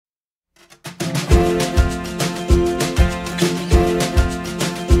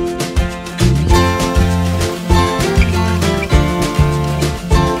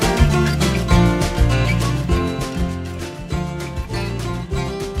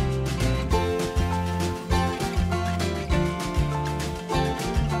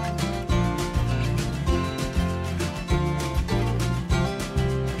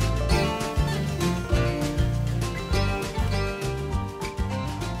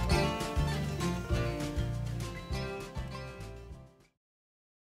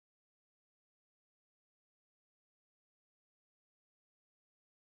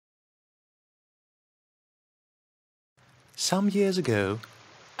Some years ago,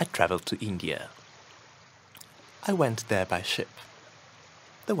 I traveled to India. I went there by ship.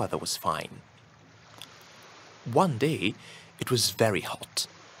 The weather was fine. One day, it was very hot,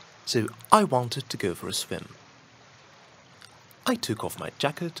 so I wanted to go for a swim. I took off my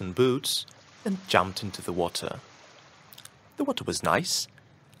jacket and boots and jumped into the water. The water was nice.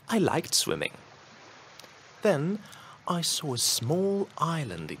 I liked swimming. Then I saw a small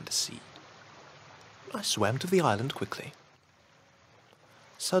island in the sea. I swam to the island quickly.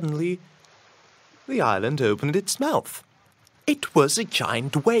 Suddenly, the island opened its mouth. It was a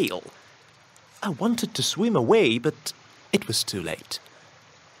giant whale. I wanted to swim away, but it was too late.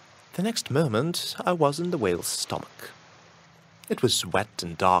 The next moment, I was in the whale's stomach. It was wet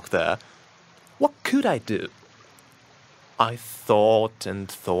and dark there. What could I do? I thought and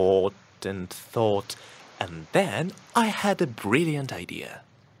thought and thought, and then I had a brilliant idea.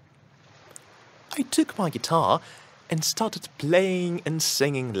 I took my guitar and started playing and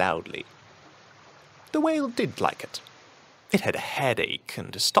singing loudly. The whale did like it. It had a headache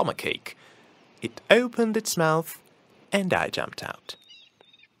and a stomachache. It opened its mouth, and I jumped out.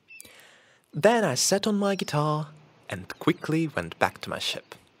 Then I sat on my guitar and quickly went back to my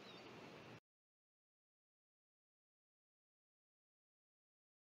ship.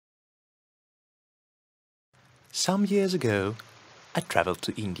 Some years ago, I traveled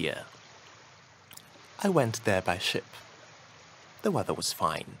to India. I went there by ship. The weather was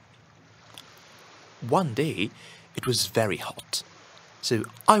fine. One day, it was very hot, so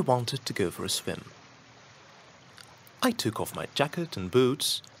I wanted to go for a swim. I took off my jacket and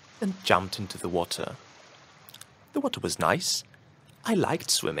boots and jumped into the water. The water was nice. I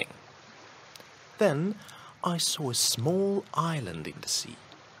liked swimming. Then I saw a small island in the sea.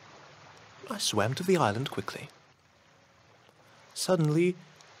 I swam to the island quickly. Suddenly,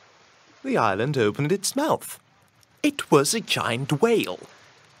 the island opened its mouth. It was a giant whale.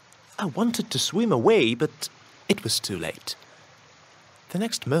 I wanted to swim away, but it was too late. The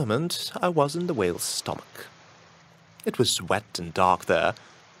next moment, I was in the whale's stomach. It was wet and dark there.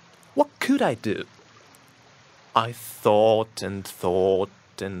 What could I do? I thought and thought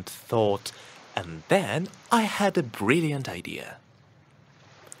and thought, and then I had a brilliant idea.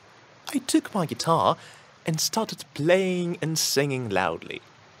 I took my guitar and started playing and singing loudly.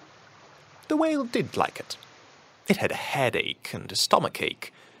 The whale did like it. It had a headache and a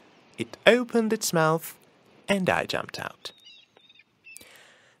stomachache. It opened its mouth, and I jumped out.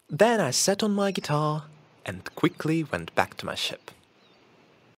 Then I sat on my guitar and quickly went back to my ship.